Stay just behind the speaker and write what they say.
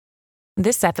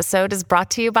This episode is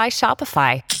brought to you by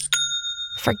Shopify.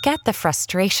 Forget the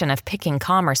frustration of picking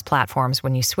commerce platforms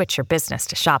when you switch your business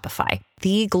to Shopify,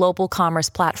 the global commerce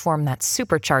platform that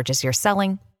supercharges your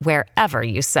selling wherever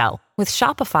you sell. With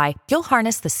Shopify, you'll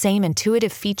harness the same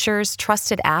intuitive features,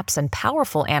 trusted apps, and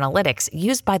powerful analytics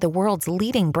used by the world's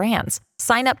leading brands.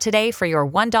 Sign up today for your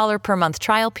 $1 per month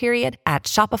trial period at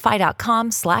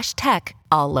shopify.com/tech,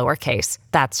 all lowercase.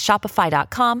 That's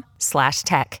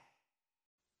shopify.com/tech.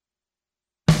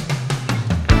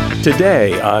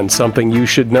 Today on Something You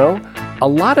Should Know, a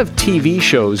lot of TV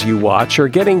shows you watch are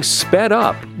getting sped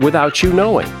up without you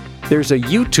knowing. There's a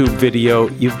YouTube video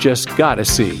you've just got to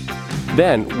see.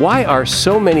 Then, why are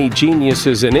so many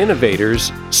geniuses and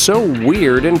innovators so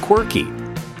weird and quirky?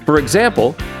 For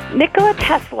example, Nikola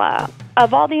Tesla,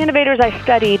 of all the innovators I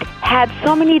studied, had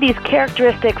so many of these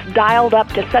characteristics dialed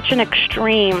up to such an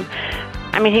extreme.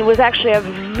 I mean, he was actually a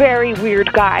very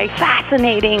weird guy,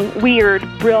 fascinating, weird,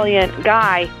 brilliant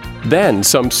guy. Then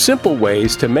some simple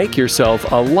ways to make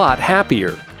yourself a lot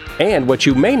happier. And what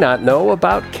you may not know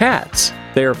about cats.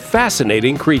 They're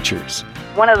fascinating creatures.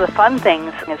 One of the fun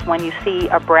things is when you see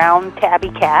a brown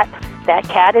tabby cat, that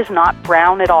cat is not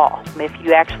brown at all. If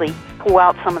you actually pull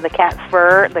out some of the cat's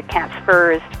fur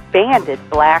is banded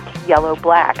black, yellow,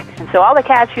 black. And so all the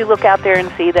cats you look out there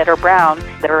and see that are brown,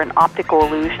 they're an optical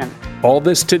illusion. All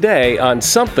this today on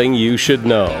Something You Should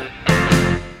Know.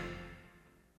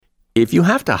 If you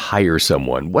have to hire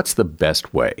someone, what's the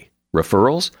best way?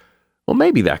 Referrals? Well,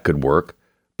 maybe that could work.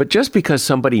 But just because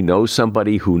somebody knows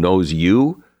somebody who knows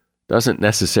you doesn't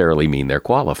necessarily mean they're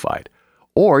qualified.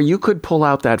 Or you could pull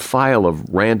out that file of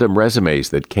random resumes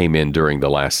that came in during the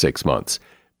last 6 months.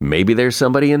 Maybe there's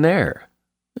somebody in there.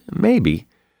 Maybe.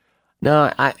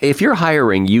 Now, if you're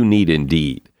hiring, you need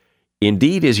Indeed.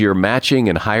 Indeed is your matching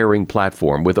and hiring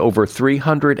platform with over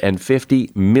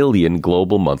 350 million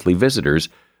global monthly visitors,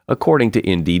 according to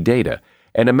Indeed data,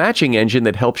 and a matching engine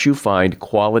that helps you find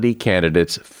quality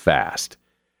candidates fast.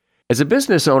 As a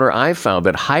business owner, I've found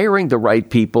that hiring the right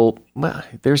people, well,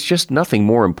 there's just nothing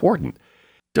more important.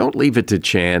 Don't leave it to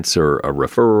chance or a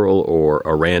referral or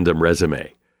a random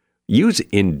resume. Use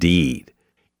Indeed.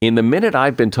 In the minute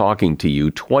I've been talking to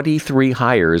you, 23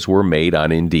 hires were made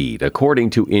on Indeed,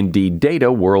 according to Indeed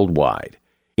data worldwide.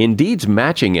 Indeed's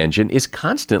matching engine is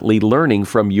constantly learning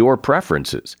from your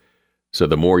preferences. So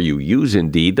the more you use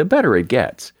Indeed, the better it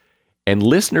gets. And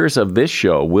listeners of this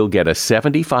show will get a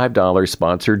 $75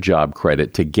 sponsored job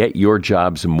credit to get your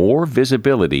jobs more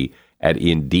visibility at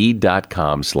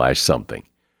Indeed.com/something.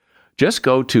 Just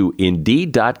go to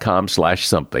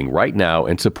Indeed.com/something right now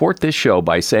and support this show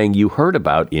by saying you heard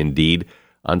about Indeed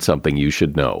on Something You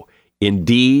Should Know.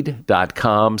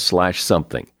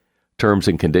 Indeed.com/something. Terms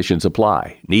and conditions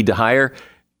apply. Need to hire?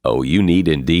 Oh, you need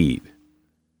Indeed.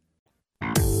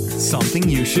 Something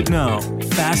you should know.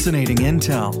 Fascinating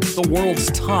intel, the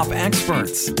world's top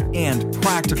experts, and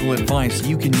practical advice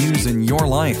you can use in your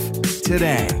life.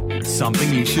 Today,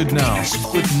 Something You Should Know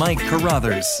with Mike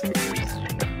Carruthers.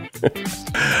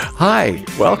 Hi,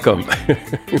 welcome.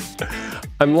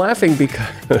 I'm laughing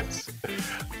because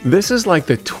this is like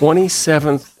the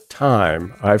 27th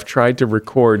time I've tried to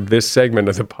record this segment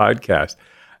of the podcast.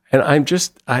 And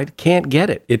I can't get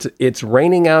it. It's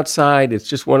raining outside. It's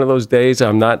just one of those days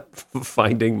I'm not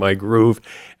finding my groove.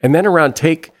 And then I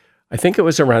think it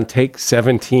was around take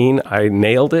 17, I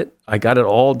nailed it. I got it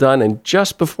all done. And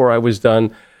just before I was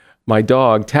done, my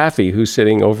dog, Taffy, who's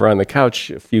sitting over on the couch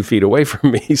a few feet away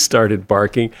from me, started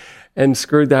barking and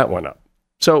screwed that one up.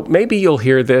 So maybe you'll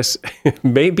hear this.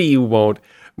 Maybe you won't.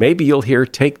 Maybe you'll hear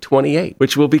take 28,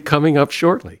 which will be coming up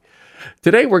shortly.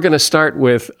 Today, we're going to start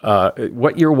with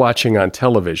what you're watching on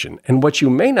television. And what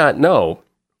you may not know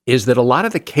is that a lot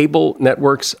of the cable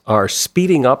networks are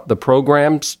speeding up the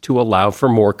programs to allow for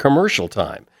more commercial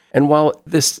time. And while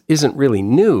this isn't really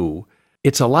new,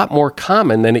 it's a lot more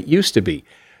common than it used to be.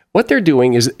 What they're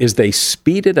doing is they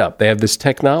speed it up. They have this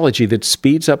technology that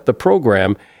speeds up the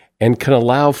program and can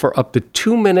allow for up to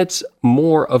 2 minutes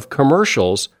more of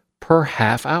commercials per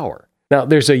half hour. Now,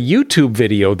 there's a YouTube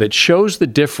video that shows the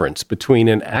difference between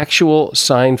an actual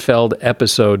Seinfeld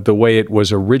episode, the way it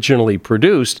was originally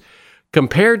produced,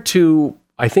 compared to,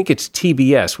 I think it's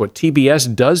TBS, what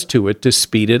TBS does to it to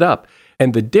speed it up.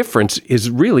 And the difference is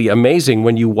really amazing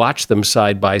when you watch them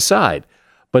side by side.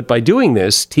 But by doing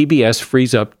this, TBS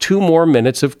frees up 2 more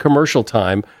minutes of commercial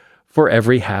time for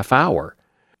every half hour.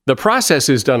 The process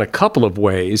is done a couple of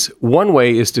ways. One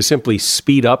way is to simply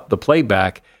speed up the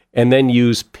playback and then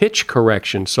use pitch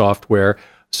correction software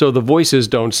so the voices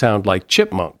don't sound like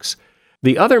chipmunks.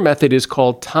 The other method is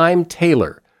called time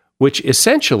tailor, which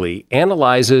essentially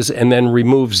analyzes and then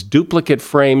removes duplicate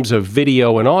frames of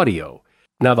video and audio.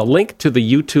 Now, the link to the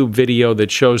YouTube video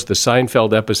that shows the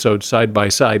Seinfeld episode side by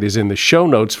side is in the show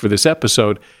notes for this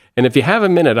episode, and if you have a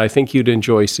minute, I think you'd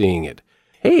enjoy seeing it.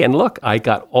 Hey, and look, I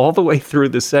got all the way through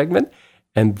the segment,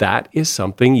 and that is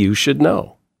something you should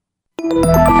know.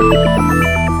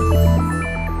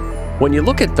 When you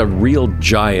look at the real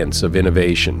giants of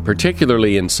innovation,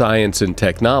 particularly in science and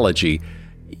technology,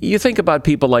 you think about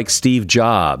people like Steve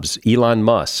Jobs, Elon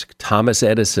Musk, Thomas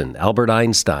Edison, Albert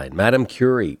Einstein, Madame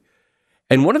Curie.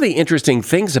 And one of the interesting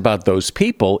things about those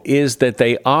people is that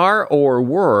they are or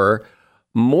were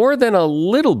more than a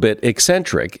little bit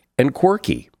eccentric and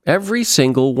quirky, every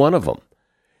single one of them.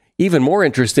 Even more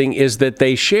interesting is that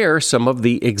they share some of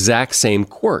the exact same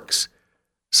quirks.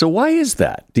 So why is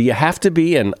that? Do you have to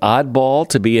be an oddball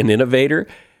to be an innovator?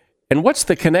 And what's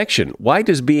the connection? Why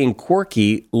does being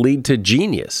quirky lead to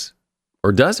genius?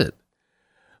 Or does it?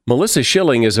 Melissa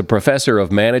Schilling is a professor of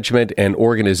management and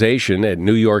organization at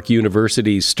New York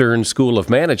University's Stern School of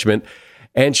Management,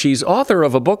 and she's author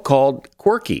of a book called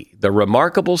Quirky, The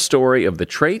Remarkable Story of the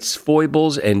Traits,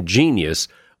 Foibles, and Genius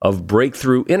of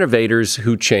Breakthrough Innovators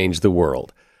Who Changed the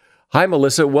World. Hi,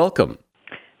 Melissa. Welcome.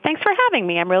 Thanks for having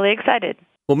me. I'm really excited.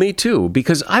 Well, me too,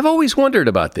 because I've always wondered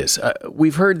about this.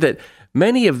 We've heard that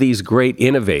many of these great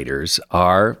innovators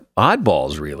are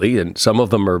oddballs, really, and some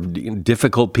of them are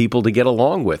difficult people to get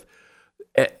along with.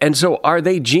 And so are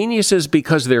they geniuses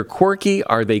because they're quirky?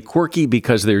 Are they quirky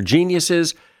because they're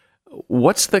geniuses?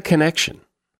 What's the connection?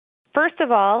 First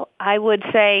of all, I would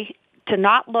say to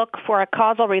not look for a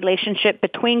causal relationship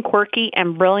between quirky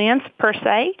and brilliance per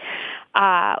se.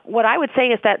 What I would say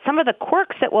is that some of the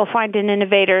quirks that we'll find in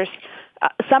innovators,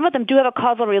 some of them do have a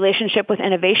causal relationship with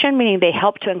innovation, meaning they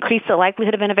help to increase the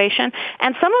likelihood of innovation.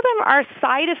 And some of them are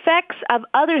side effects of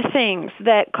other things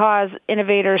that cause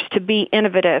innovators to be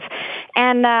innovative.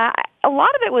 And a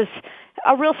lot of it was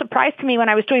a real surprise to me when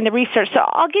I was doing the research. So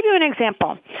I'll give you an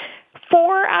example.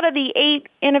 4 out of the 8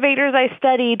 innovators I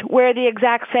studied wear the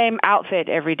exact same outfit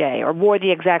every day, or wore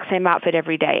the exact same outfit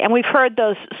every day. And we've heard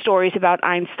those stories about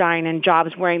Einstein and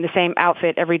Jobs wearing the same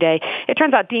outfit every day. It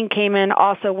turns out Dean Kamen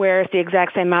also wears the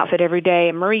exact same outfit every day,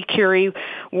 and Marie Curie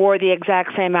wore the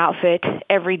exact same outfit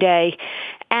every day.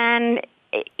 And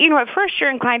at first you're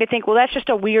inclined to think, well, that's just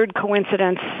a weird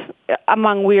coincidence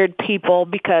among weird people,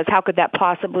 because how could that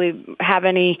possibly have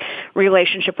any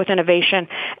relationship with innovation?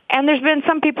 And there's been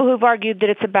some people who've argued that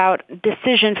it's about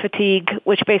decision fatigue,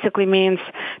 which basically means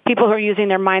people who are using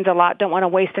their minds a lot don't want to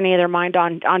waste any of their mind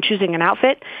on choosing an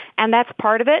outfit, and that's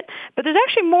part of it. But there's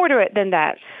actually more to it than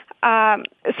that.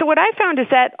 So what I found is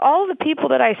that all the people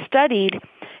that I studied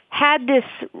had this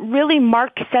really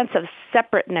marked sense of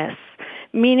separateness,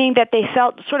 meaning that they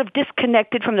felt sort of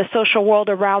disconnected from the social world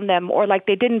around them, or like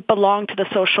they didn't belong to the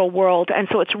social world, and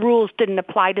so its rules didn't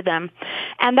apply to them.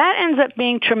 And that ends up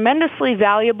being tremendously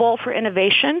valuable for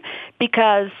innovation,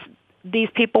 because these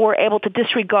people were able to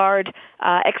disregard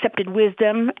accepted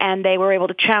wisdom, and they were able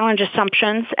to challenge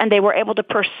assumptions, and they were able to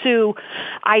pursue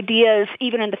ideas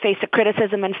even in the face of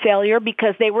criticism and failure,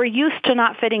 because they were used to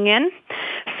not fitting in.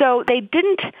 So they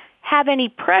didn't have any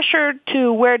pressure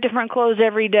to wear different clothes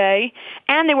every day,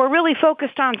 and they were really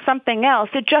focused on something else.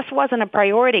 It just wasn't a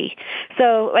priority.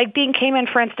 So like Dean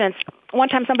Kamen, for instance, one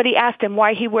time somebody asked him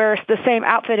why he wears the same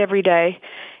outfit every day.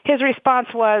 His response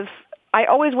was, I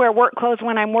always wear work clothes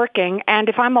when I'm working, and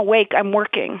if I'm awake, I'm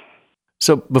working.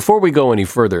 So before we go any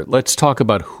further, let's talk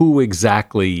about who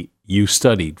exactly you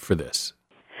studied for this.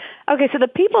 Okay, so the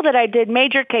people that I did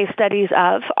major case studies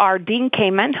of are Dean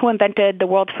Kamen, who invented the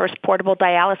world's first portable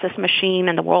dialysis machine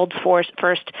and the world's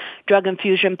first drug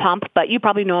infusion pump, but you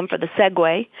probably know him for the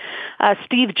Segway.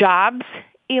 Steve Jobs,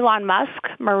 Elon Musk,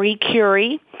 Marie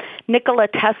Curie, Nikola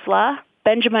Tesla,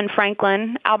 Benjamin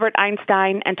Franklin, Albert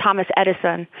Einstein, and Thomas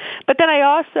Edison. But then I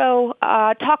also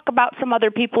talk about some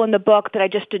other people in the book that I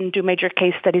just didn't do major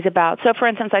case studies about. So, for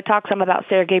instance, I talk some about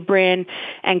Sergey Brin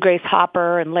and Grace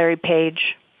Hopper and Larry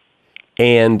Page.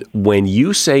 And when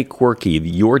you say quirky,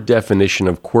 your definition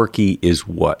of quirky is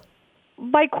what?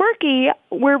 By quirky,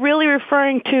 we're really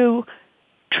referring to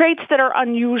traits that are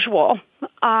unusual.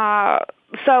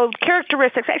 So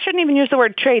characteristics, I shouldn't even use the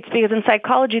word traits, because in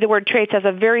psychology the word traits has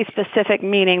a very specific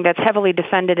meaning that's heavily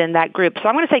defended in that group. So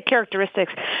I'm going to say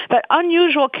characteristics, but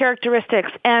unusual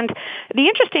characteristics. And the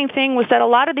interesting thing was that a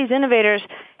lot of these innovators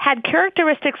had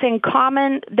characteristics in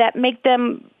common that make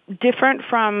them different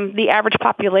from the average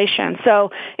population.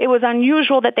 So it was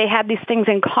unusual that they had these things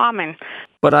in common.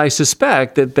 But I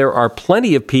suspect that there are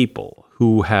plenty of people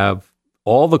who have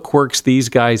all the quirks these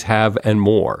guys have and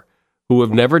more, who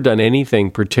have never done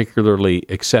anything particularly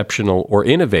exceptional or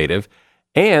innovative,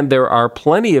 and there are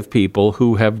plenty of people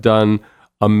who have done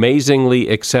amazingly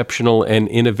exceptional and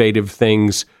innovative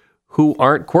things who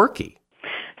aren't quirky.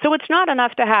 So it's not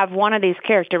enough to have one of these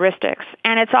characteristics,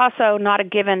 and it's also not a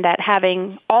given that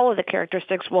having all of the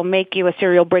characteristics will make you a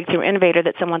serial breakthrough innovator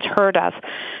that someone's heard of.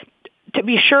 To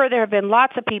be sure, there have been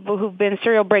lots of people who've been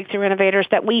serial breakthrough innovators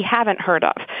that we haven't heard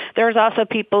of. There's also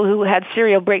people who had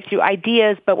serial breakthrough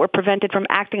ideas but were prevented from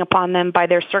acting upon them by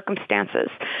their circumstances.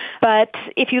 But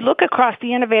if you look across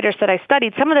the innovators that I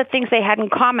studied, some of the things they had in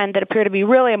common that appear to be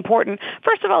really important,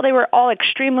 first of all, they were all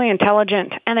extremely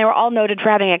intelligent, and they were all noted for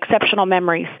having exceptional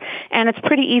memories. And it's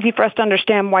pretty easy for us to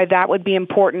understand why that would be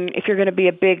important if you're going to be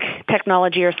a big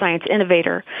technology or science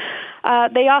innovator.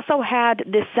 They also had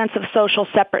this sense of social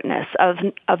separateness,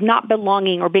 of not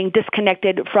belonging or being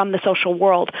disconnected from the social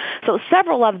world. So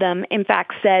several of them, in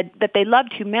fact, said that they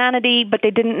loved humanity, but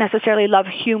they didn't necessarily love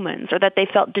humans, or that they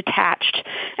felt detached.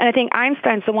 And I think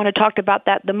Einstein's the one who talked about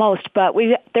that the most, but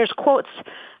there's quotes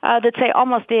that say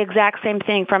almost the exact same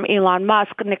thing from Elon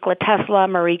Musk, Nikola Tesla,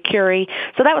 Marie Curie.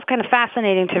 So that was kind of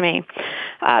fascinating to me.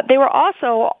 They were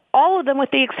also, all of them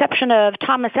with the exception of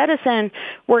Thomas Edison,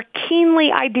 were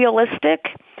keenly idealistic.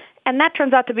 And that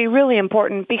turns out to be really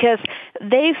important because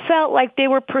they felt like they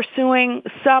were pursuing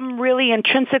some really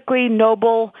intrinsically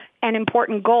noble and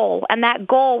important goal. And that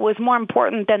goal was more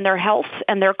important than their health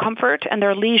and their comfort and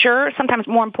their leisure, sometimes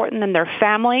more important than their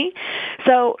family.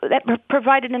 So that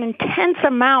provided an intense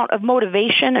amount of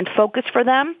motivation and focus for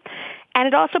them. And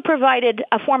it also provided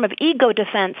a form of ego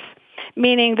defense,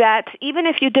 meaning that even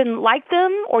if you didn't like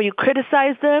them or you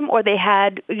criticized them or they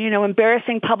had,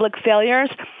 embarrassing public failures,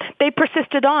 they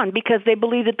persisted on because they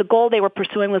believed that the goal they were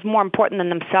pursuing was more important than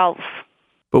themselves.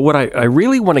 But what I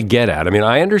really want to get at,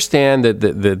 I understand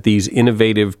that these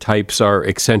innovative types are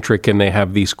eccentric and they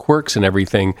have these quirks and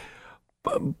everything,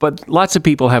 but lots of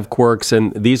people have quirks,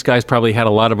 and these guys probably had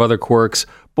a lot of other quirks.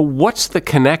 But what's the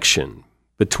connection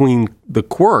between the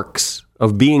quirks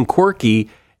of being quirky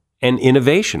and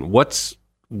innovation?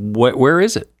 Where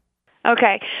is it?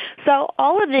 Okay, so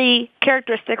all of the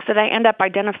characteristics that I end up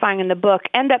identifying in the book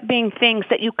end up being things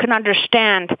that you can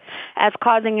understand as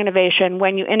causing innovation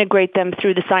when you integrate them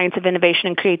through the science of innovation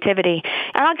and creativity.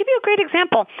 And I'll give you a great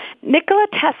example. Nikola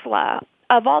Tesla,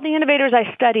 of all the innovators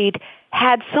I studied,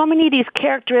 had so many of these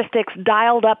characteristics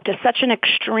dialed up to such an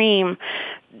extreme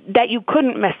that you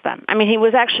couldn't miss them. He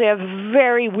was actually a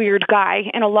very weird guy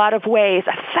in a lot of ways,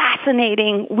 a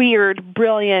fascinating, weird,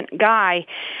 brilliant guy.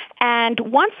 And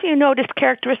once you noticed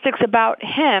characteristics about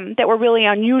him that were really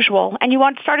unusual, and you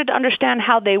started to understand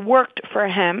how they worked for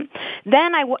him,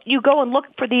 then you go and look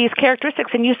for these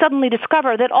characteristics, and you suddenly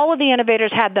discover that all of the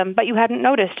innovators had them, but you hadn't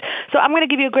noticed. So I'm going to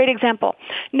give you a great example.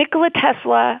 Nikola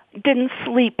Tesla didn't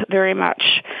sleep very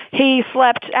much. He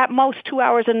slept at most 2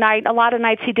 hours a night. A lot of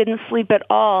nights he didn't sleep at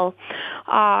all.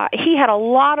 He had a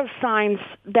lot of signs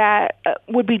that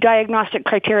would be diagnostic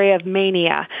criteria of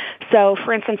mania. So,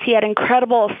 for instance, he had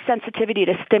incredible sensitivity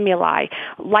to stimuli.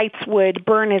 Lights would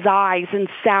burn his eyes and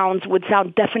sounds would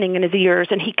sound deafening in his ears,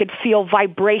 and he could feel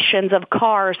vibrations of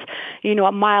cars,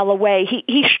 a mile away.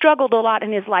 He struggled a lot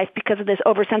in his life because of this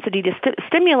oversensitivity to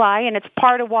stimuli, and it's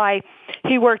part of why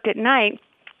he worked at night.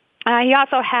 He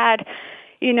also had,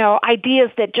 ideas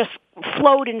that just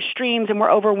flowed in streams and were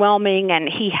overwhelming, and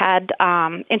he had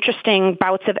interesting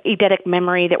bouts of eidetic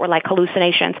memory that were like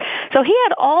hallucinations. So he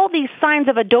had all these signs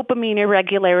of a dopamine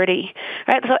irregularity,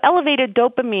 right? So elevated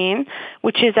dopamine,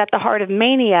 which is at the heart of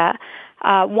mania,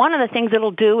 one of the things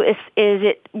it'll do is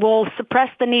it will suppress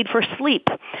the need for sleep.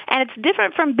 And it's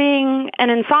different from being an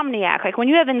insomniac. Like when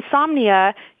you have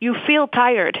insomnia, you feel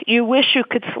tired. You wish you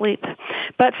could sleep.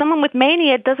 But someone with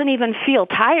mania doesn't even feel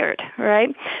tired, right?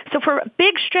 So for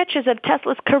big stretches of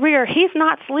Tesla's career, he's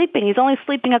not sleeping. He's only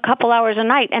sleeping a couple hours a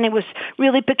night, and it was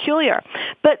really peculiar.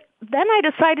 But then I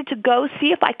decided to go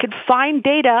see if I could find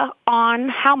data on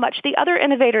how much the other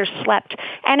innovators slept.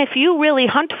 And if you really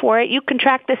hunt for it, you can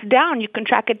track this down. You can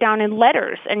track it down in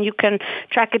letters, and you can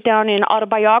track it down in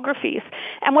autobiographies.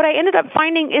 And what I ended up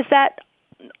finding is that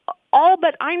all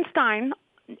but Einstein,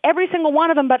 every single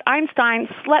one of them but Einstein,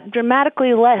 slept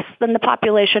dramatically less than the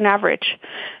population average.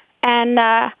 And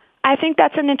I think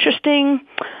that's an interesting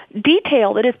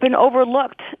detail that has been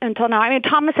overlooked until now. I mean,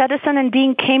 Thomas Edison and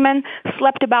Dean Kamen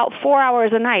slept about 4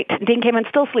 hours a night. Dean Kamen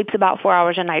still sleeps about 4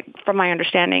 hours a night, from my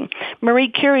understanding. Marie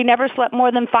Curie never slept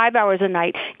more than 5 hours a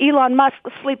night. Elon Musk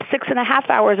sleeps 6.5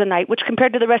 hours a night, which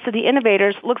compared to the rest of the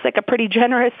innovators looks like a pretty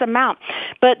generous amount.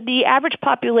 But the average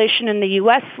population in the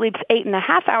U.S. sleeps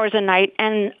 8.5 hours a night,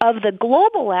 and of the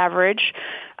global average,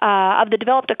 of the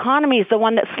developed economies, the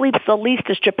one that sleeps the least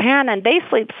is Japan, and they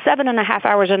sleep 7.5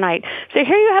 hours a night. So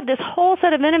here you have this whole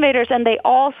set of innovators, and they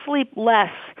all sleep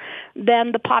less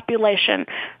than the population.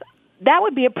 That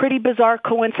would be a pretty bizarre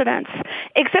coincidence,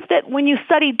 except that when you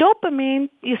study dopamine,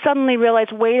 you suddenly realize,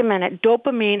 wait a minute,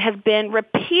 dopamine has been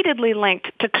repeatedly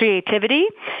linked to creativity.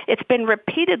 It's been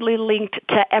repeatedly linked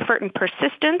to effort and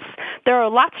persistence. There are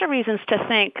lots of reasons to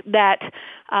think that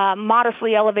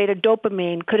modestly elevated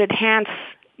dopamine could enhance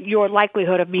your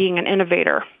likelihood of being an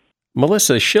innovator.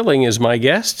 Melissa Schilling is my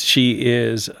guest. She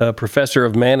is a professor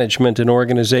of management and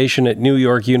organization at New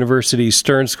York University's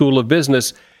Stern School of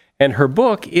Business, and her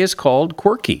book is called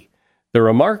Quirky, the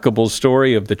remarkable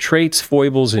story of the traits,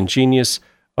 foibles, and genius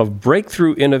of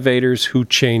breakthrough innovators who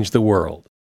change the world.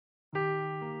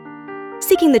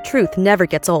 Seeking the truth never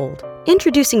gets old.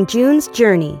 Introducing June's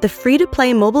Journey, the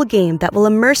free-to-play mobile game that will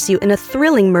immerse you in a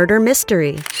thrilling murder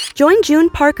mystery. Join June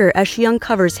Parker as she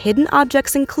uncovers hidden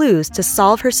objects and clues to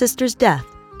solve her sister's death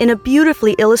in a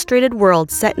beautifully illustrated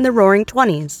world set in the Roaring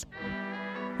 '20s.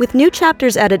 With new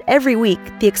chapters added every week,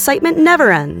 the excitement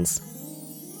never ends.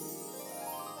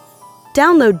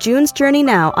 Download June's Journey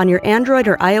now on your Android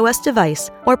or iOS device,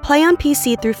 or play on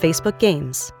PC through Facebook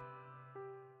Games.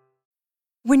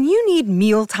 When you need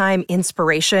mealtime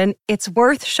inspiration, it's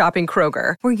worth shopping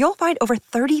Kroger, where you'll find over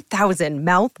 30,000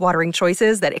 mouth-watering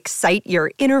choices that excite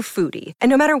your inner foodie. And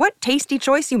no matter what tasty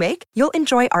choice you make, you'll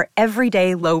enjoy our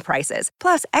everyday low prices,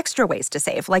 plus extra ways to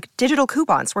save, like digital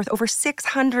coupons worth over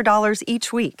 $600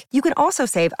 each week. You can also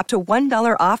save up to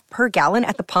 $1 off per gallon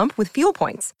at the pump with fuel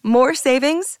points. More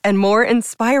savings and more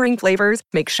inspiring flavors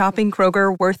make shopping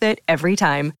Kroger worth it every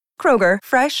time. Kroger,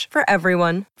 fresh for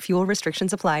everyone. Fuel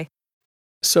restrictions apply.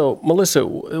 So, Melissa,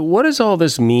 what does all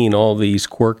this mean, all these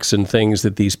quirks and things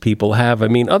that these people have? I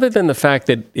mean, other than the fact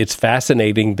that it's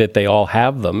fascinating that they all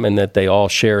have them and that they all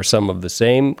share some of the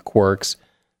same quirks,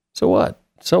 so what?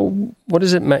 So what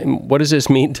does this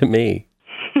mean to me?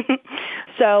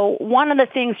 So one of the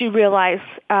things you realize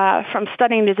from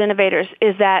studying these innovators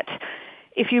is that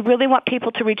if you really want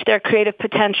people to reach their creative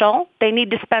potential, they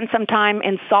need to spend some time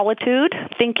in solitude,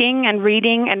 thinking and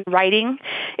reading and writing.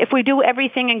 If we do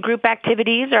everything in group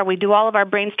activities or we do all of our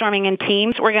brainstorming in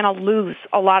teams, we're going to lose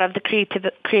a lot of the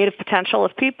creative potential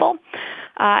of people.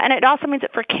 And it also means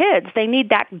that for kids, they need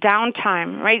that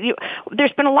downtime, right?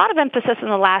 There's been a lot of emphasis in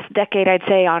the last decade, I'd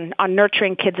say, on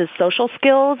nurturing kids' social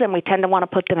skills, and we tend to want to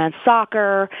put them in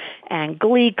soccer and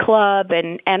glee club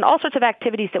and all sorts of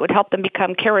activities that would help them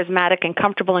become charismatic and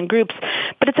comfortable in groups.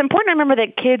 But it's important to remember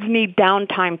that kids need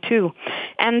downtime, too.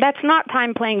 And that's not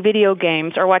time playing video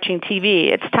games or watching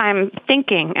TV. It's time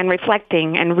thinking and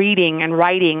reflecting and reading and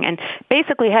writing and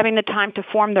basically having the time to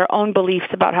form their own beliefs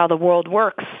about how the world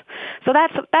works. So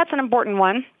that's an important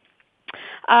one.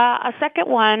 A second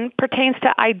one pertains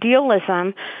to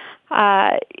idealism.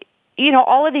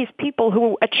 All of these people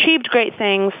who achieved great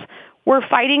things were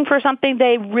fighting for something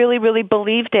they really, really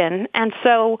believed in. And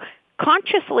so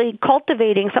consciously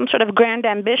cultivating some sort of grand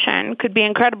ambition could be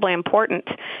incredibly important.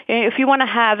 If you want to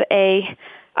have a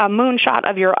moonshot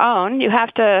of your own, you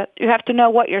have to know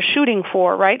what you're shooting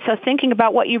for, right? So thinking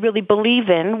about what you really believe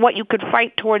in, what you could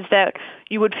fight towards that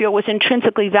you would feel was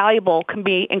intrinsically valuable can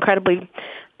be incredibly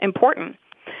important.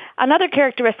 Another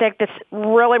characteristic that's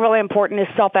really, really important is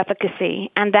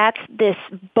self-efficacy, and that's this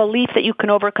belief that you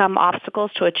can overcome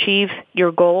obstacles to achieve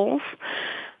your goals.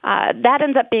 That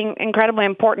ends up being incredibly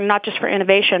important, not just for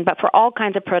innovation, but for all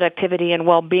kinds of productivity and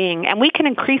well-being. And we can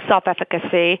increase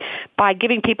self-efficacy by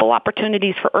giving people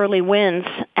opportunities for early wins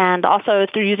and also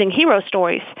through using hero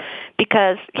stories,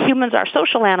 because humans are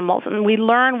social animals and we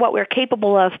learn what we're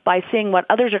capable of by seeing what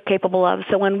others are capable of.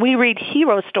 So when we read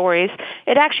hero stories,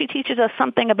 it actually teaches us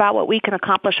something about what we can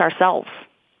accomplish ourselves.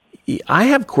 I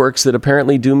have quirks that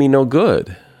apparently do me no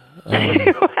good.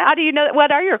 How do you know?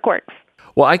 What are your quirks?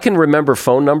 Well, I can remember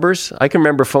phone numbers. I can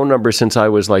remember phone numbers since I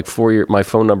was like my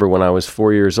phone number when I was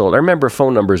 4 years old. I remember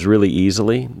phone numbers really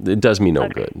easily. It does me no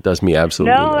good. It does me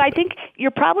absolutely no good. No, I think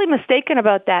you're probably mistaken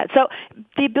about that. So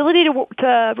the ability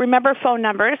to remember phone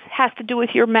numbers has to do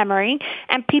with your memory,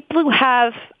 and people who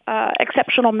have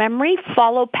exceptional memory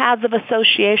follow paths of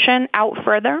association out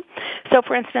further. So,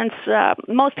 for instance,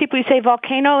 most people, you say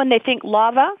volcano and they think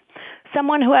lava.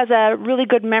 Someone who has a really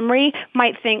good memory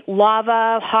might think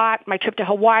lava, hot, my trip to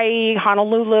Hawaii,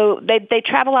 Honolulu. They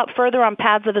travel out further on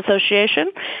paths of association,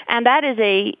 and that is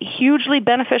a hugely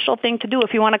beneficial thing to do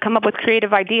if you want to come up with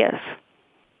creative ideas.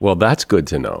 Well, that's good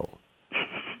to know.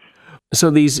 So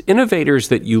these innovators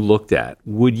that you looked at,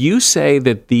 would you say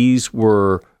that these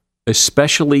were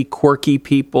especially quirky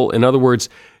people? In other words,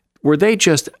 were they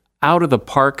just out of the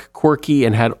park quirky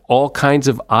and had all kinds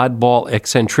of oddball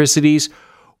eccentricities?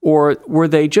 Or were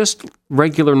they just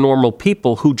regular normal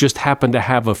people who just happened to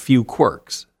have a few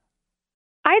quirks?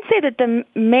 I'd say that the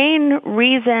main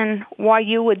reason why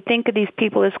you would think of these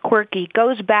people as quirky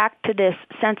goes back to this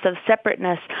sense of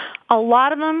separateness. A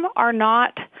lot of them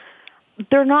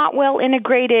they're not well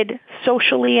integrated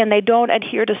socially, and they don't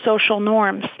adhere to social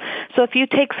norms. So if you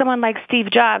take someone like Steve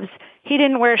Jobs, he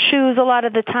didn't wear shoes a lot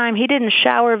of the time. He didn't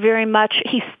shower very much.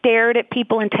 He stared at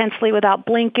people intensely without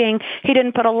blinking. He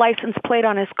didn't put a license plate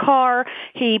on his car.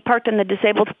 He parked in the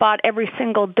disabled spot every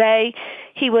single day.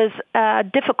 He was a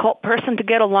difficult person to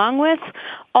get along with.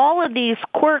 All of these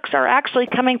quirks are actually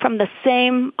coming from the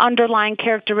same underlying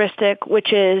characteristic,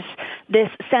 which is this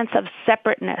sense of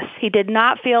separateness. He did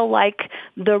not feel like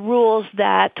the rules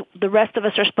that the rest of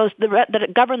us are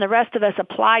that govern the rest of us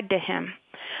applied to him.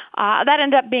 That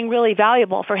ended up being really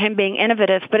valuable for him being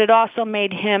innovative, but it also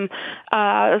made him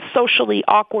a socially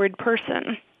awkward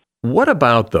person. What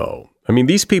about, though? I mean,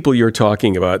 these people you're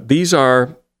talking about, these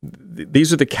are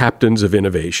the captains of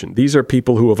innovation. These are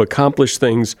people who have accomplished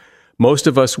things most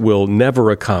of us will never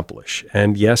accomplish.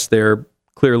 And yes, they're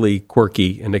clearly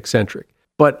quirky and eccentric.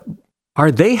 But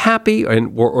are they happy,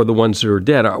 or the ones who are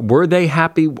dead, were they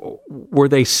happy? Were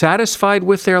they satisfied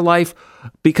with their life?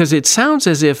 Because it sounds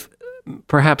as if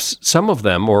perhaps some of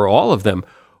them or all of them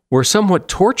were somewhat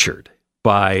tortured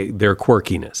by their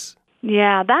quirkiness.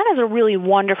 Yeah, that is a really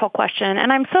wonderful question.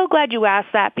 And I'm so glad you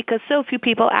asked that because so few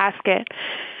people ask it.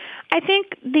 I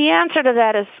think the answer to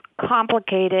that is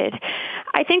complicated.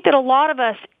 I think that a lot of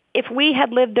us, if we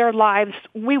had lived their lives,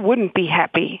 we wouldn't be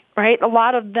happy, right? A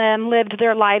lot of them lived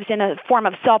their lives in a form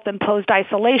of self-imposed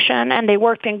isolation, and they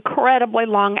worked incredibly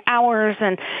long hours,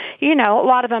 and, a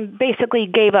lot of them basically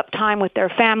gave up time with their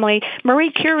family.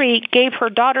 Marie Curie gave her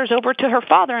daughters over to her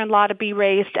father-in-law to be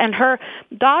raised, and her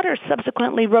daughters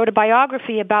subsequently wrote a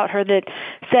biography about her that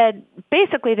said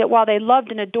basically that while they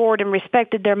loved and adored and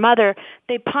respected their mother,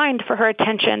 they pined for her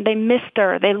attention, they missed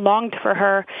her, they longed for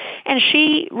her, and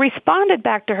she responded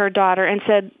back to her daughter and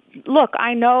said, look,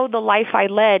 I know the life I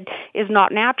led is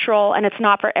not natural and it's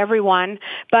not for everyone,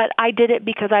 but I did it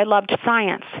because I loved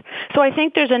science. So I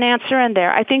think there's an answer in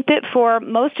there. I think that for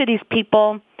most of these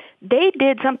people, they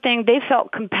did something they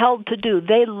felt compelled to do.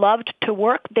 They loved to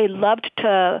work. They loved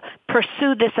to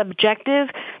pursue this objective.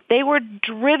 They were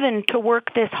driven to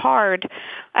work this hard.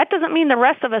 That doesn't mean the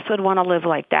rest of us would want to live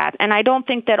like that. And I don't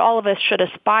think that all of us should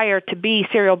aspire to be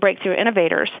serial breakthrough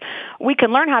innovators. We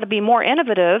can learn how to be more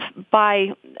innovative by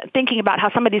thinking about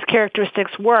how some of these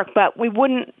characteristics work, but we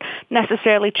wouldn't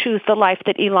necessarily choose the life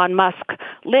that Elon Musk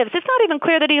lives. It's not even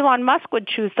clear that Elon Musk would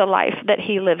choose the life that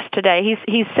he lives today.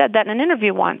 He's said that in an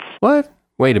interview once. What?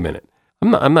 Wait a minute.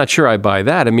 I'm not sure I buy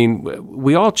that. I mean,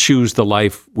 we all choose the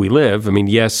life we live. I mean,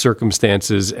 yes,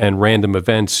 circumstances and random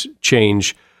events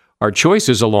change our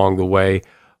choices along the way.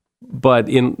 But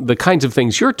in the kinds of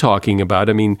things you're talking about,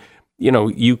 I mean,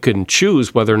 you can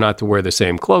choose whether or not to wear the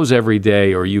same clothes every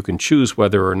day, or you can choose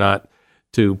whether or not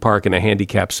to park in a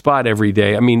handicapped spot every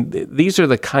day. I mean, these are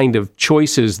the kind of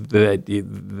choices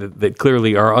that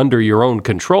clearly are under your own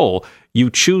control. You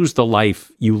choose the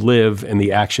life you live and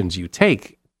the actions you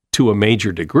take to a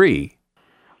major degree.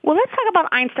 Well, let's talk about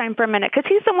Einstein for a minute, because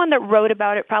he's the one that wrote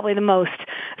about it probably the most.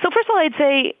 So first of all, I'd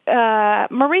say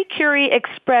Marie Curie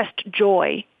expressed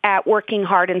joy at working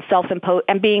hard and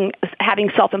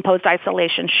having self-imposed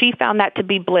isolation. She found that to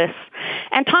be bliss.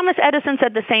 And Thomas Edison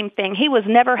said the same thing. He was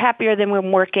never happier than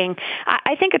when working.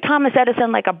 I think of Thomas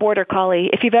Edison like a border collie.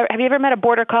 Have you ever met a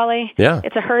border collie? Yeah.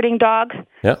 It's a herding dog.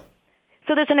 Yeah.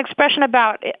 So there's an expression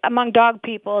among dog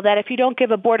people that if you don't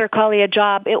give a border collie a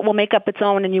job, it will make up its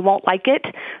own and you won't like it.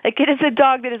 Like, it is a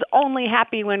dog that is only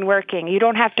happy when working. You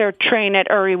don't have to train it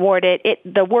or reward it.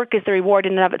 The work is the reward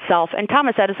in and of itself. And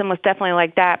Thomas Edison was definitely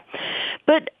like that.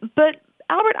 But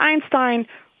Albert Einstein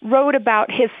wrote about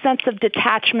his sense of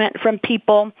detachment from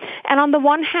people. And on the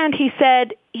one hand, he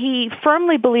said he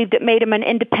firmly believed it made him an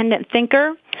independent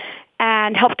thinker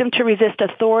and helped him to resist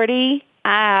authority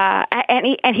And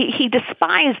he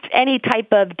despised any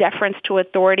type of deference to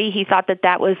authority. He thought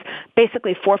that was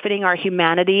basically forfeiting our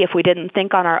humanity if we didn't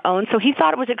think on our own. So he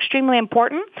thought it was extremely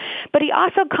important. But he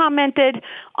also commented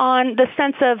on the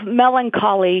sense of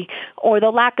melancholy or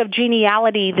the lack of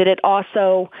geniality that it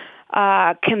also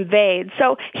conveyed.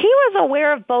 So he was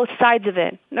aware of both sides of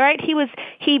it, right?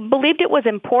 He believed it was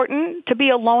important to be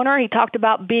a loner. He talked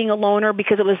about being a loner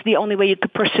because it was the only way you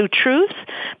could pursue truth,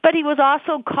 but he was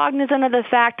also cognizant of the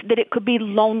fact that it could be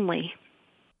lonely.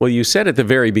 Well, you said at the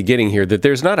very beginning here that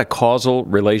there's not a causal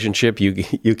relationship.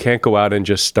 You can't go out and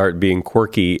just start being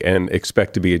quirky and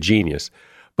expect to be a genius.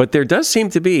 But there does seem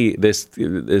to be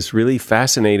this really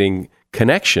fascinating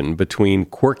connection between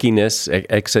quirkiness,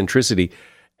 eccentricity,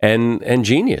 and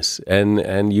genius,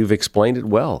 and you've explained it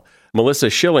well. Melissa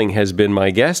Schilling has been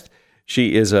my guest.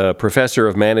 She is a professor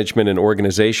of management and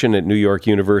organization at New York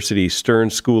University Stern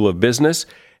School of Business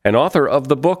and author of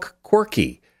the book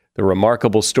Quirky, the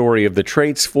remarkable story of the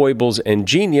traits, foibles, and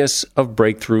genius of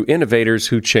breakthrough innovators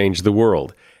who changed the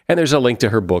world. And there's a link to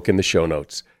her book in the show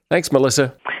notes. Thanks,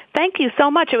 Melissa. Thank you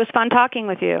so much. It was fun talking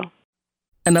with you.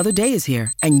 Another day is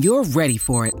here, and you're ready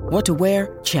for it. What to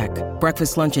wear? Check.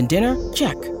 Breakfast, lunch, and dinner?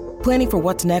 Check. Planning for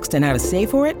what's next and how to save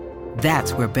for it?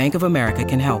 That's where Bank of America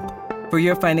can help. For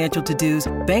your financial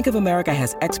to-dos, Bank of America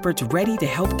has experts ready to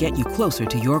help get you closer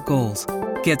to your goals.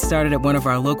 Get started at one of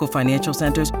our local financial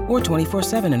centers or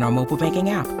 24/7 in our mobile banking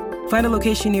app. Find a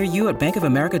location near you at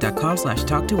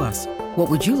bankofamerica.com/talktous. What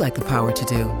would you like the power to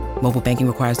do? Mobile banking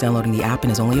requires downloading the app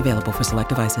and is only available for select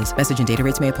devices. Message and data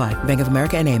rates may apply. Bank of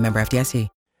America N.A., member FDIC.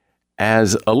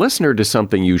 As a listener to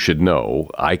Something You Should Know,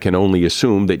 I can only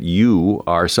assume that you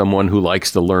are someone who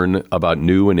likes to learn about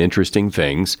new and interesting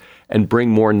things and bring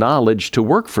more knowledge to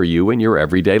work for you in your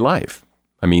everyday life.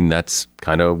 I mean, that's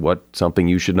kind of what Something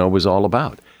You Should Know is all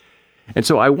about. And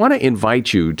so I want to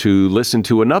invite you to listen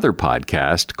to another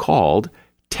podcast called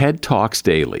TED Talks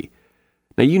Daily.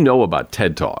 Now, you know about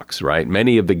TED Talks, right?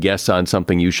 Many of the guests on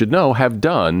Something You Should Know have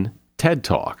done TED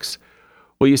Talks.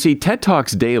 Well, you see, TED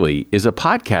Talks Daily is a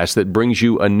podcast that brings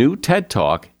you a new TED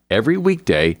Talk every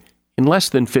weekday in less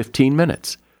than 15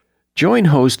 minutes. Join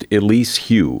host Elise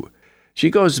Hu. She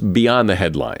goes beyond the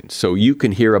headlines so you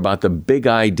can hear about the big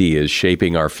ideas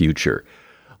shaping our future.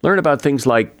 Learn about things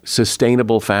like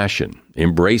sustainable fashion,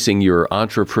 embracing your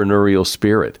entrepreneurial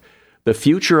spirit, the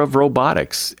future of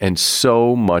robotics, and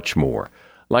so much more.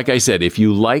 Like I said, if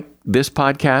you like this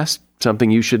podcast,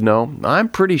 Something You Should Know, I'm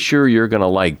pretty sure you're going to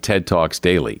like TED Talks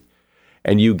Daily.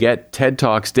 And you get TED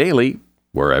Talks Daily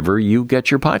wherever you get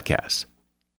your podcasts.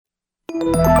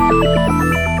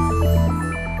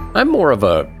 I'm more of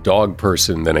a dog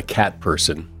person than a cat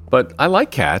person, but I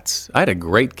like cats. I had a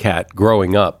great cat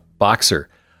growing up, Boxer.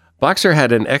 Boxer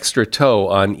had an extra toe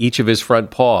on each of his front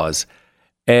paws.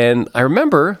 And I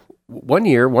remember one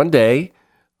day,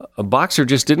 a Boxer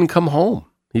just didn't come home.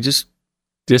 He just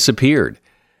disappeared.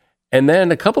 And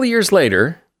then a couple of years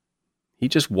later, he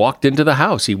just walked into the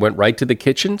house. He went right to the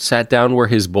kitchen, sat down where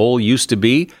his bowl used to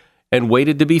be, and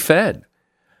waited to be fed.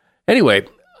 Anyway,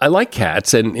 I like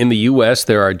cats, and in the U.S.,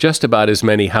 there are just about as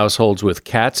many households with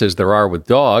cats as there are with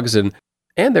dogs, and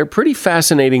they're pretty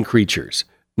fascinating creatures.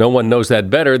 No one knows that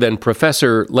better than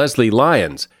Professor Leslie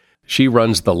Lyons. She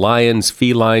runs the Lyons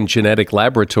Feline Genetic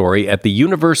Laboratory at the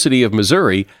University of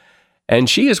Missouri, and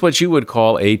she is what you would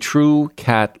call a true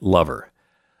cat lover.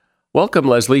 Welcome,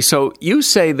 Leslie. So you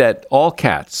say that all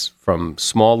cats, from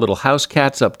small little house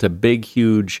cats up to big,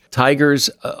 huge tigers,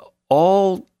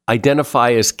 all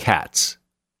identify as cats.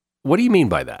 What do you mean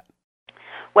by that?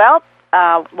 Well,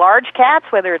 large cats,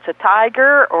 whether it's a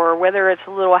tiger or whether it's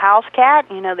a little house cat,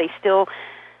 they still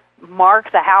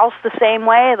mark the house the same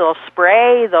way. They'll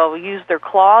spray. They'll use their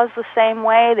claws the same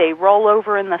way. They roll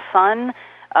over in the sun.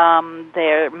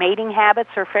 Their mating habits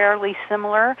are fairly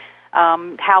similar.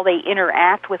 How they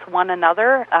interact with one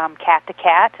another, cat to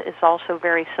cat, is also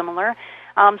very similar.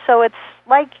 So it's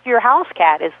like your house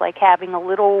cat is like having a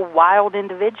little wild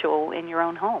individual in your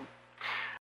own home.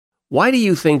 Why do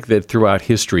you think that throughout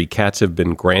history cats have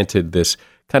been granted this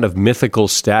kind of mythical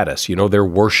status? They're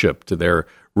worshipped, they're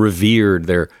revered,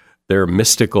 they're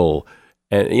mystical.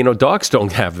 And, dogs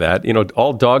don't have that.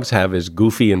 All dogs have is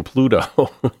Goofy and Pluto.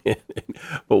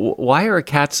 But why are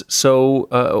cats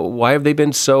why have they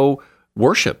been so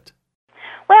worshipped?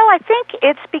 Well, I think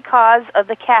it's because of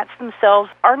the cats themselves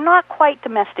are not quite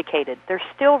domesticated. They're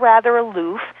still rather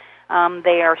aloof.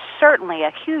 They are certainly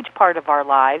a huge part of our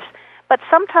lives. But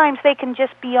sometimes they can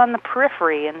just be on the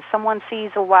periphery, and someone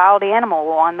sees a wild animal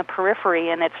on the periphery,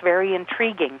 and it's very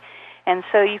intriguing. And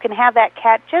so you can have that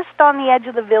cat just on the edge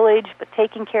of the village, but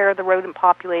taking care of the rodent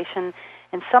population,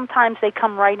 and sometimes they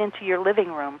come right into your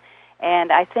living room.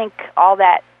 And I think all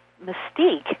that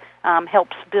mystique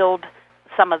helps build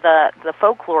some of the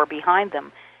folklore behind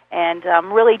them. And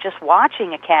really just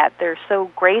watching a cat, they're so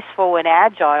graceful and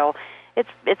agile.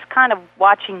 It's kind of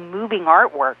watching moving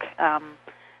artwork.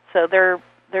 So they're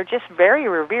just very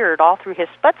revered all through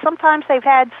history. But sometimes they've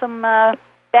had some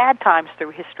bad times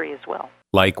through history as well.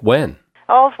 Like when?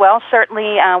 Oh, well,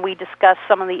 certainly we discussed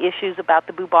some of the issues about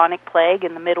the bubonic plague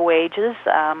in the Middle Ages,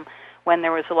 when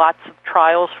there was lots of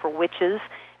trials for witches,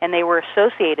 and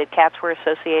cats were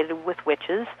associated with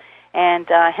witches, and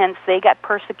hence they got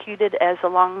persecuted as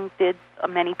along did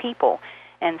many people.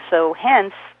 And so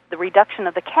hence the reduction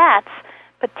of the cats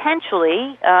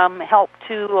potentially helped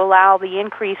to allow the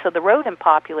increase of the rodent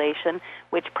population,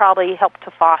 which probably helped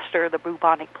to foster the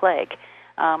bubonic plague.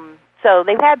 So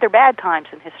they've had their bad times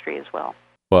in history as well.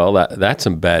 Well, that's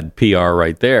some bad PR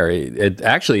right there.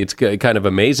 It's kind of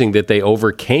amazing that they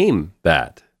overcame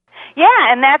that.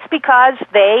 Yeah, and that's because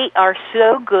they are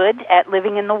so good at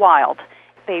living in the wild.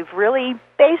 They've really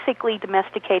basically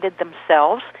domesticated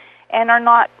themselves and are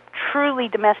not truly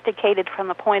domesticated from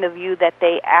the point of view that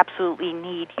they absolutely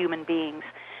need human beings.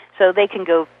 So they can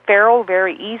go feral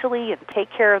very easily and take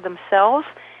care of themselves.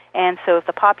 And so if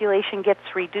the population gets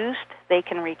reduced, they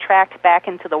can retract back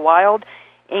into the wild,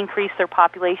 increase their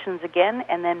populations again,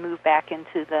 and then move back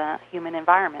into the human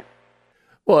environment.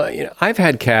 Well, I've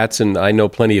had cats, and I know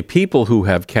plenty of people who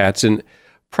have cats, and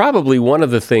probably one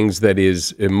of the things that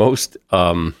is most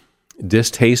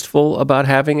distasteful about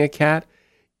having a cat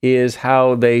is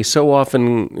how they so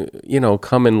often,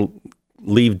 come and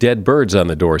leave dead birds on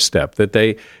the doorstep.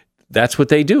 That's what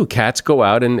they do. Cats go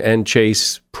out and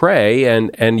chase prey,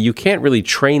 and you can't really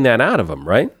train that out of them,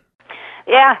 right?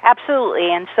 Yeah,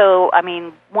 absolutely. And so,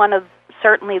 one of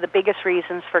certainly the biggest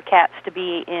reasons for cats to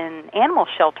be in animal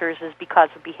shelters is because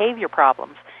of behavior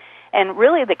problems. And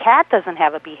really, the cat doesn't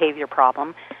have a behavior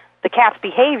problem. The cat's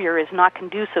behavior is not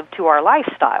conducive to our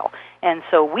lifestyle. And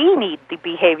so we need the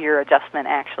behavior adjustment,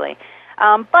 actually.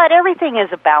 But everything is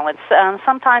a balance.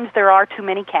 Sometimes there are too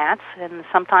many cats, and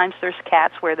sometimes there's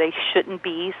cats where they shouldn't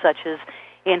be, such as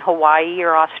in Hawaii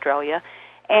or Australia.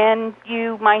 And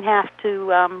you might have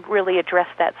to really address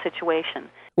that situation.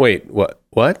 Wait, what?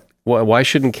 Why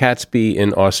shouldn't cats be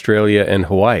in Australia and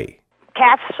Hawaii?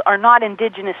 Cats are not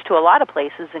indigenous to a lot of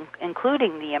places,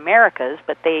 including the Americas,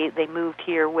 but they moved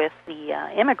here with the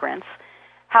immigrants.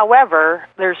 However,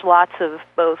 there's lots of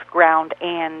both ground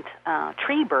and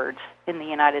tree birds in the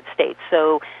United States.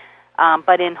 So,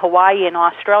 but in Hawaii and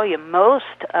Australia,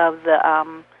 most of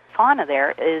the fauna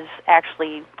there is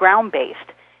actually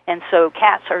ground-based. And so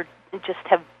cats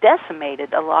have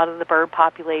decimated a lot of the bird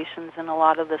populations and a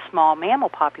lot of the small mammal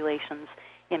populations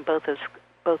in both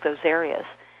those areas.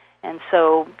 And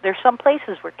so there's some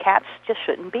places where cats just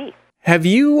shouldn't be. Have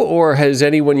you or has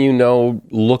anyone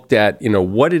looked at,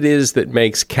 what it is that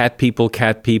makes cat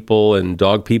people and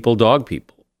dog people?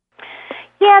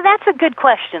 Yeah, that's a good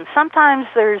question. Sometimes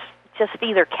there's just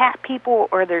either cat people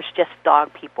or there's just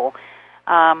dog people.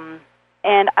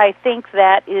 And I think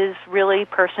that is really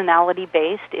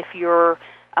personality-based. If you're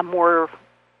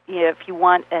if you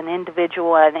want an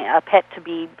individual, a pet to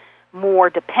be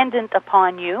more dependent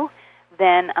upon you,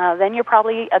 then you're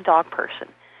probably a dog person.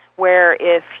 Where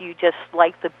if you just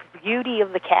like the beauty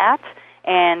of the cat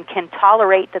and can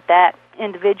tolerate that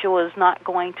individual is not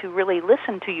going to really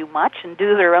listen to you much and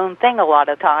do their own thing a lot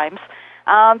of times,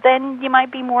 then you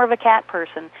might be more of a cat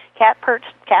person. Cats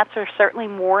are certainly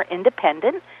more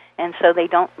independent, and so they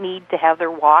don't need to have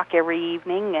their walk every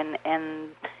evening, and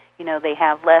they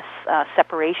have less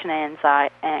separation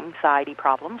anxiety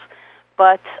problems.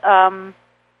 But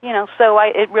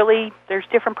there's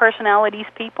different personalities,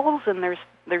 peoples, and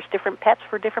there's different pets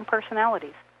for different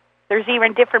personalities. There's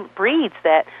even different breeds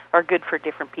that are good for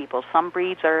different people. Some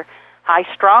breeds are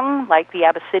high-strung, like the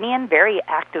Abyssinian, very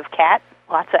active cat,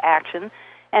 lots of action,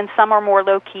 and some are more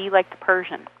low-key, like the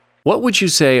Persian. What would you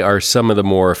say are some of the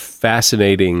more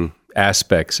fascinating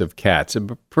aspects of cats?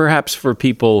 Perhaps for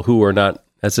people who are not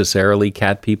necessarily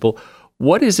cat people,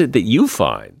 what is it that you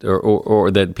find or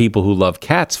that people who love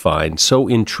cats find so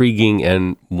intriguing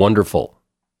and wonderful?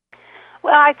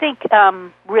 Well, I think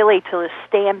really to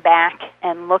stand back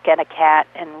and look at a cat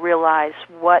and realize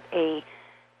what a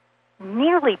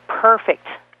nearly perfect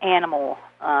animal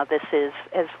this is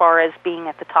as far as being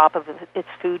at the top of its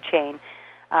food chain.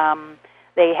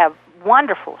 They have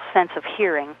wonderful sense of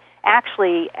hearing,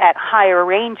 actually at higher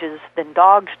ranges than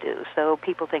dogs do. So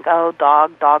people think,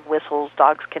 dog whistles,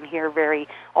 dogs can hear very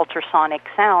ultrasonic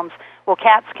sounds. Well,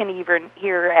 cats can even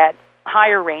hear at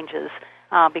higher ranges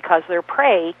because their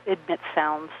prey emits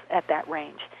sounds at that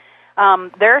range.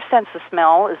 Their sense of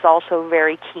smell is also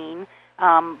very keen,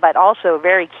 but also a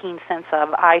very keen sense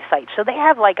of eyesight. So they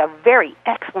have like a very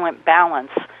excellent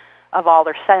balance of all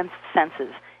their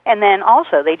senses. And then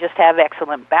also they just have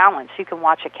excellent balance. You can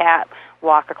watch a cat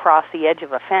walk across the edge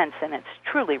of a fence, and it's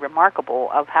truly remarkable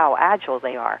of how agile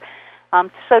they are.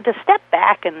 So to step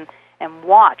back and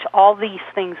watch all these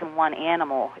things in one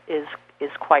animal is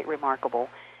quite remarkable.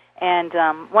 And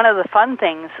one of the fun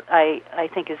things I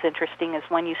think is interesting is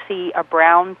when you see a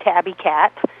brown tabby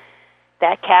cat,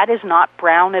 that cat is not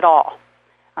brown at all.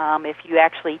 If you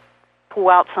actually pull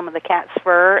out some of the cat's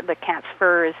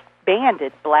fur is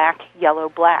banded black, yellow,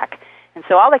 black. And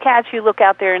so all the cats you look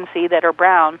out there and see that are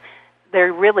brown, they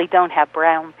really don't have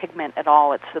brown pigment at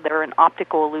all. So they're an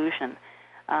optical illusion.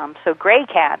 So gray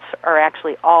cats are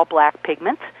actually all black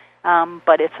pigment,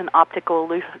 but it's an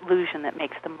optical illusion that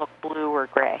makes them look blue or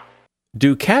gray.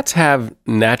 Do cats have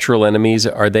natural enemies?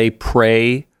 Are they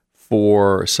prey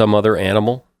for some other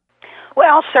animal?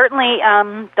 Well, certainly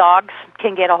dogs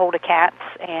can get a hold of cats,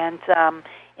 and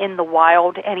in the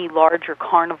wild, any larger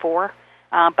carnivore.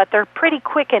 But they're pretty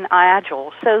quick and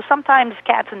agile, so sometimes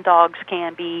cats and dogs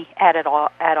can be at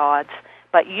odds.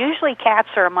 But usually cats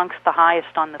are amongst the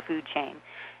highest on the food chain,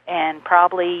 and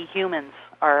probably humans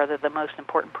are the most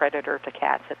important predator to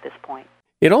cats at this point.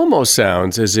 It almost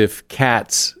sounds as if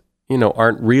cats,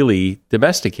 aren't really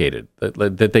domesticated,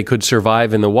 that they could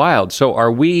survive in the wild. So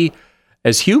are we,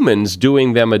 as humans,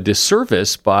 doing them a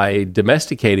disservice by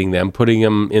domesticating them, putting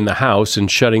them in the house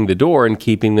and shutting the door and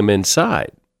keeping them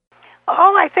inside?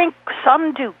 Oh, I think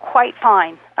some do quite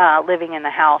fine living in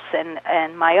the house.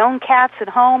 And my own cats at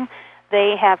home,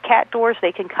 they have cat doors.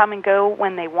 They can come and go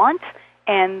when they want.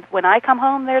 And when I come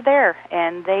home, they're there.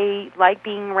 And they like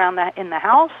being around in the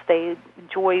house. They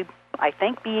enjoy, I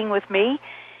think, being with me.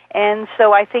 And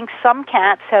so I think some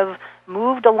cats have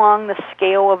moved along the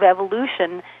scale of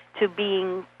evolution to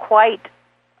being quite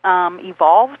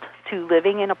evolved to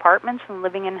living in apartments and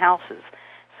living in houses.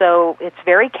 So it's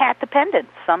very cat dependent.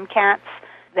 Some cats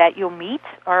that you'll meet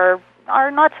are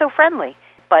not so friendly,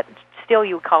 but still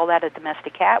you would call that a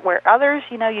domestic cat, where others,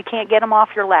 you can't get them off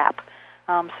your lap.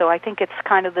 So I think it's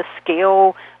kind of the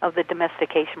scale of the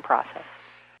domestication process.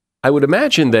 I would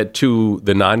imagine that to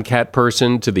the non-cat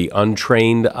person, to the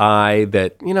untrained eye,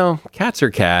 that, cats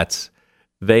are cats.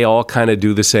 They all kind of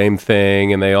do the same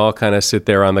thing, and they all kind of sit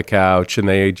there on the couch, and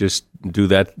they just do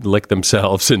that, lick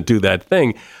themselves and do that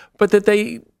thing. But that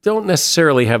they don't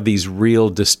necessarily have these real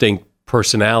distinct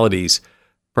personalities,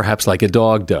 perhaps like a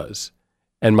dog does.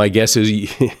 And my guess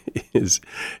is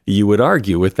you would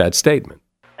argue with that statement.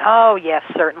 Oh, yes,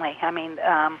 certainly. I mean,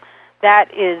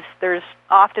 there's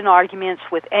often arguments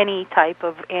with any type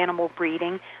of animal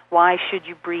breeding. Why should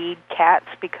you breed cats?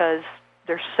 Because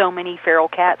there's so many feral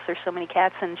cats, there's so many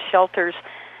cats in shelters.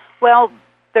 Well,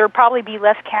 there would probably be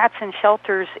less cats in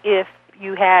shelters if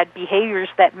you had behaviors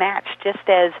that match, just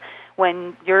as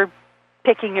when you're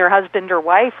picking your husband or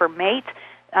wife or mate,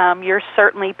 you're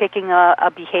certainly picking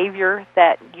a behavior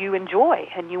that you enjoy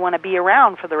and you want to be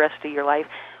around for the rest of your life.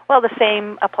 Well, the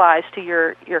same applies to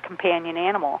your companion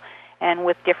animal. And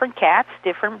with different cats,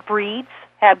 different breeds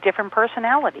have different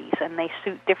personalities, and they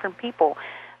suit different people.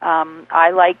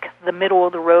 I like the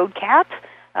middle-of-the-road cat,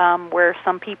 where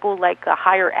some people like a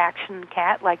higher action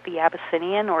cat like the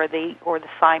Abyssinian or the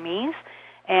Siamese,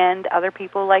 and other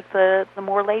people like the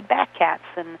more laid-back cats.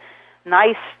 And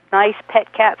nice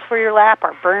pet cats for your lap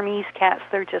are Burmese cats.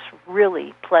 They're just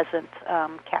really pleasant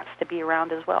cats to be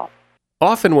around as well.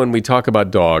 Often when we talk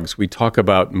about dogs, we talk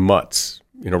about mutts,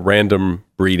 random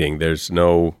breeding. There's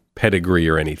no pedigree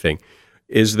or anything.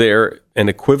 Is there an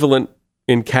equivalent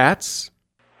in cats?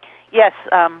 Yes,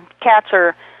 cats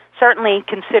are certainly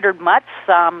considered mutts.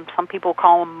 Some people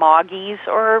call them moggies,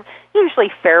 or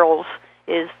usually ferals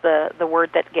is the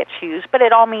word that gets used, but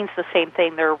it all means the same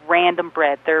thing. They're random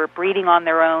bred. They're breeding on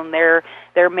their own. They're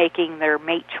making their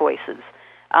mate choices.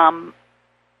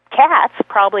 Cats,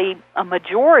 probably a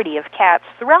majority of cats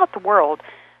throughout the world,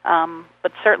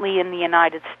 but certainly in the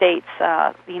United States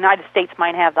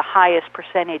might have the highest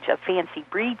percentage of fancy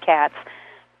breed cats,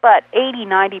 but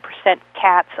 80-90%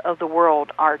 cats of the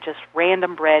world are just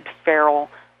random bred feral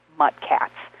mutt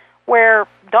cats, where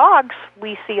dogs,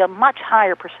 we see a much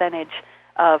higher percentage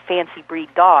of fancy breed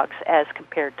dogs as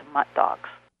compared to mutt dogs.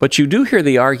 But you do hear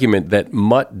the argument that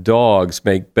mutt dogs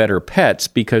make better pets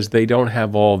because they don't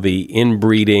have all the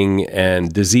inbreeding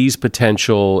and disease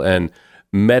potential and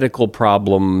medical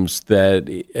problems that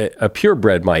a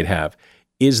purebred might have.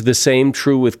 Is the same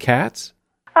true with cats?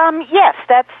 Yes,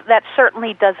 that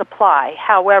certainly does apply.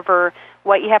 However,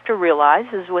 what you have to realize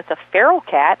is with a feral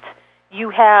cat, you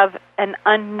have an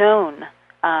unknown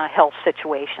health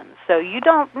situations. So you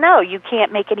don't know. You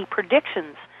can't make any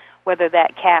predictions whether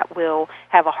that cat will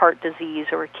have a heart disease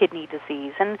or a kidney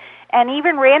disease. And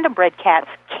even random bred cats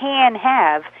can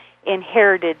have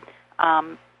inherited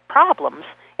problems.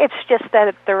 It's just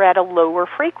that they're at a lower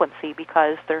frequency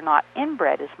because they're not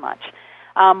inbred as much.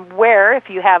 Where if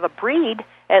you have a breed,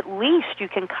 at least you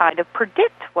can kind of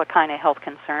predict what kind of health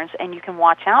concerns, and you can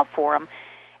watch out for them.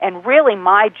 And really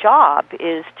my job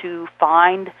is to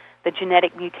find the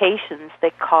genetic mutations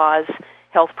that cause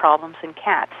health problems in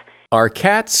cats. Are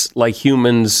cats, like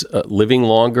humans, living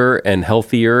longer and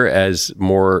healthier as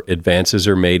more advances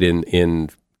are made in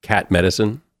cat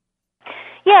medicine?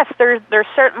 Yes, there's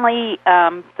certainly,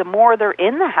 the more they're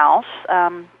in the house,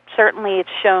 certainly it's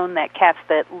shown that cats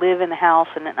that live in the house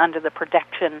and under the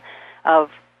protection of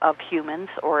humans,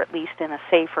 or at least in a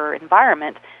safer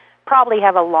environment, probably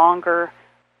have a longer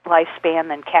lifespan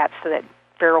than cats, that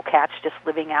feral cats just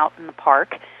living out in the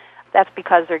park. That's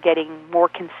because they're getting more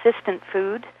consistent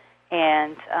food,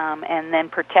 and then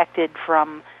protected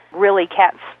from, really,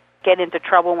 cats get into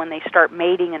trouble when they start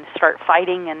mating and start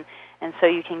fighting, and so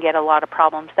you can get a lot of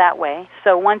problems that way.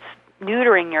 So once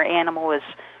neutering your animal is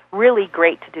really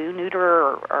great to do, neuter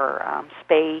or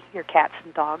spay your cats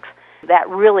and dogs, that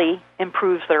really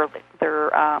improves their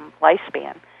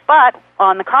lifespan. But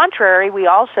on the contrary, we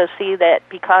also see that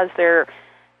because they're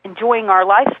enjoying our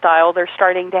lifestyle, they're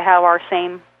starting to have our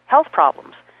same health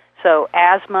problems. So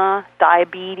asthma,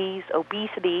 diabetes,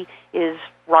 obesity is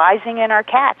rising in our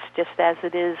cats just as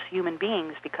it is human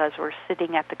beings because we're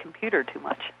sitting at the computer too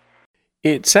much.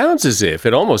 It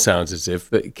almost sounds as if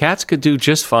the cats could do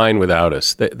just fine without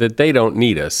us, that they don't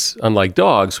need us, unlike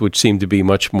dogs, which seem to be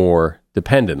much more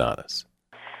dependent on us.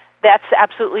 That's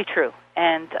absolutely true.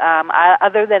 And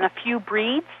other than a few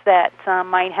breeds that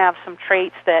might have some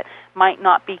traits that might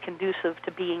not be conducive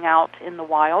to being out in the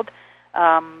wild,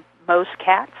 most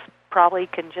cats probably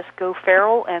can just go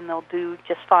feral and they'll do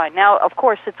just fine. Now, of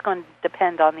course, it's going to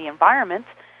depend on the environment,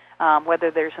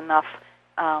 whether there's enough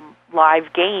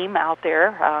live game out there,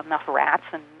 enough rats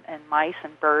and mice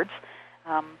and birds.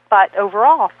 But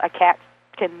overall, a cat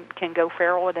can go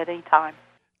feral at any time.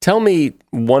 Tell me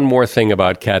one more thing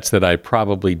about cats that I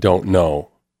probably don't know.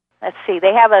 Let's see.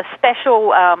 They have a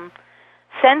special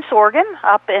sense organ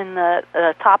up in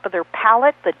the top of their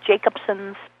palate, the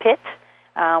Jacobson's pit,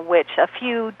 which a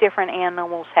few different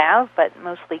animals have, but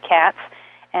mostly cats.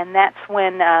 And that's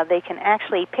when they can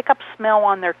actually pick up smell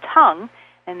on their tongue,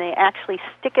 and they actually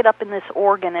stick it up in this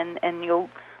organ, and you'll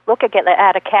look at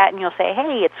a cat and you'll say,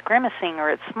 hey, it's grimacing or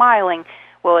it's smiling.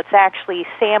 Well, it's actually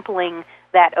sampling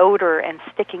that odor and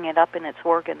sticking it up in its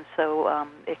organ so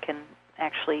it can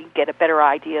actually get a better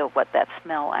idea of what that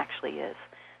smell actually is.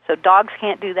 So dogs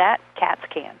can't do that, cats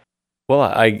can. Well,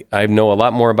 I know a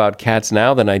lot more about cats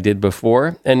now than I did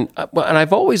before, and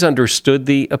I've always understood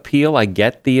the appeal. I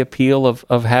get the appeal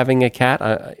of having a cat.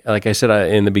 Like I said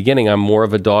in the beginning, I'm more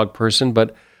of a dog person,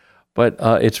 but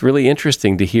it's really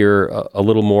interesting to hear a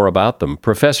little more about them.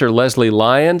 Professor Leslie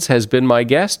Lyons has been my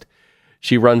guest.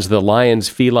 She runs the Lyons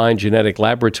Feline Genetic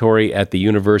Laboratory at the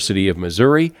University of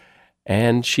Missouri,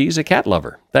 and she's a cat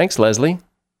lover. Thanks, Leslie.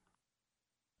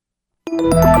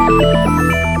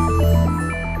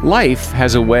 Life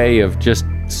has a way of just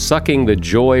sucking the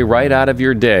joy right out of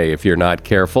your day if you're not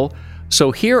careful.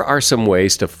 So here are some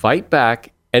ways to fight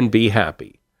back and be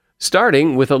happy,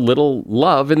 starting with a little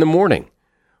love in the morning.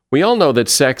 We all know that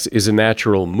sex is a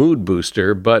natural mood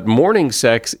booster, but morning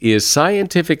sex is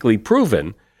scientifically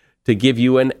proven to give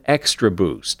you an extra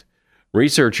boost.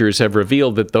 Researchers have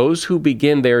revealed that those who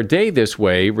begin their day this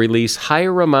way release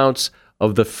higher amounts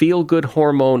of the feel-good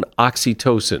hormone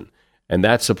oxytocin, and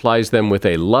that supplies them with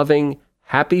a loving,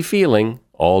 happy feeling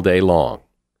all day long.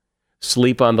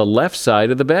 Sleep on the left side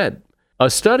of the bed.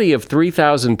 A study of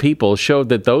 3,000 people showed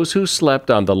that those who slept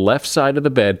on the left side of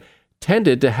the bed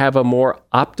tended to have a more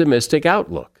optimistic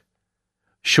outlook.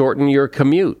 Shorten your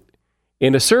commute.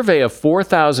 In a survey of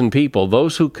 4,000 people,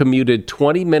 those who commuted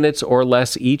 20 minutes or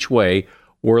less each way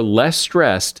were less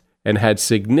stressed and had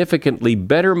significantly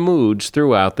better moods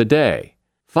throughout the day.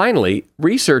 Finally,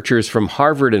 researchers from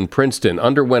Harvard and Princeton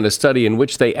underwent a study in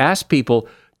which they asked people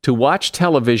to watch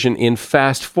television in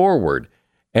fast forward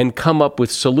and come up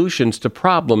with solutions to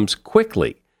problems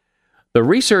quickly. The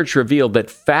research revealed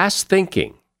that fast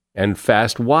thinking and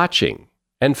fast watching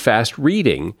and fast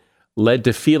reading led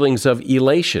to feelings of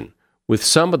elation, with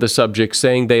some of the subjects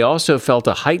saying they also felt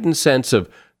a heightened sense of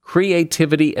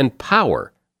creativity and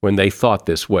power when they thought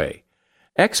this way.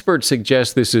 Experts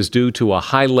suggest this is due to a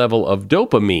high level of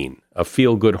dopamine, a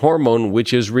feel-good hormone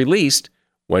which is released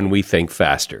when we think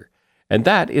faster. And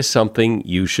that is something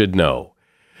you should know.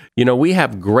 You know, we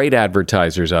have great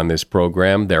advertisers on this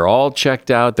program. They're all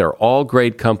checked out. They're all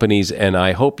great companies, and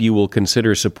I hope you will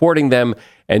consider supporting them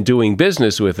and doing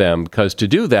business with them, because to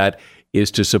do that is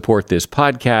to support this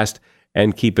podcast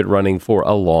and keep it running for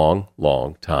a long,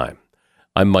 long time.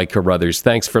 I'm Mike Carruthers.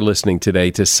 Thanks for listening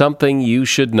today to Something You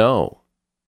Should Know.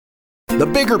 The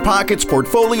Bigger Pockets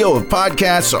portfolio of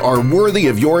podcasts are worthy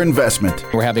of your investment.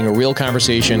 We're having a real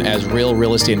conversation as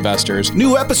real estate investors.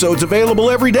 New episodes available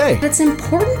every day. It's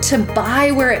important to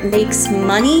buy where it makes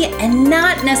money and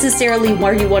not necessarily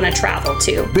where you want to travel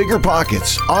to. Bigger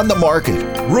Pockets, On the Market,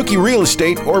 Rookie Real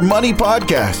Estate, or Money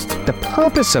Podcast. The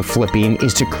purpose of flipping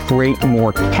is to create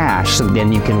more cash so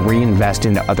then you can reinvest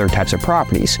into other types of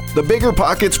properties. The Bigger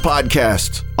Pockets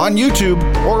Podcast, on YouTube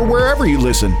or wherever you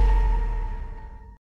listen.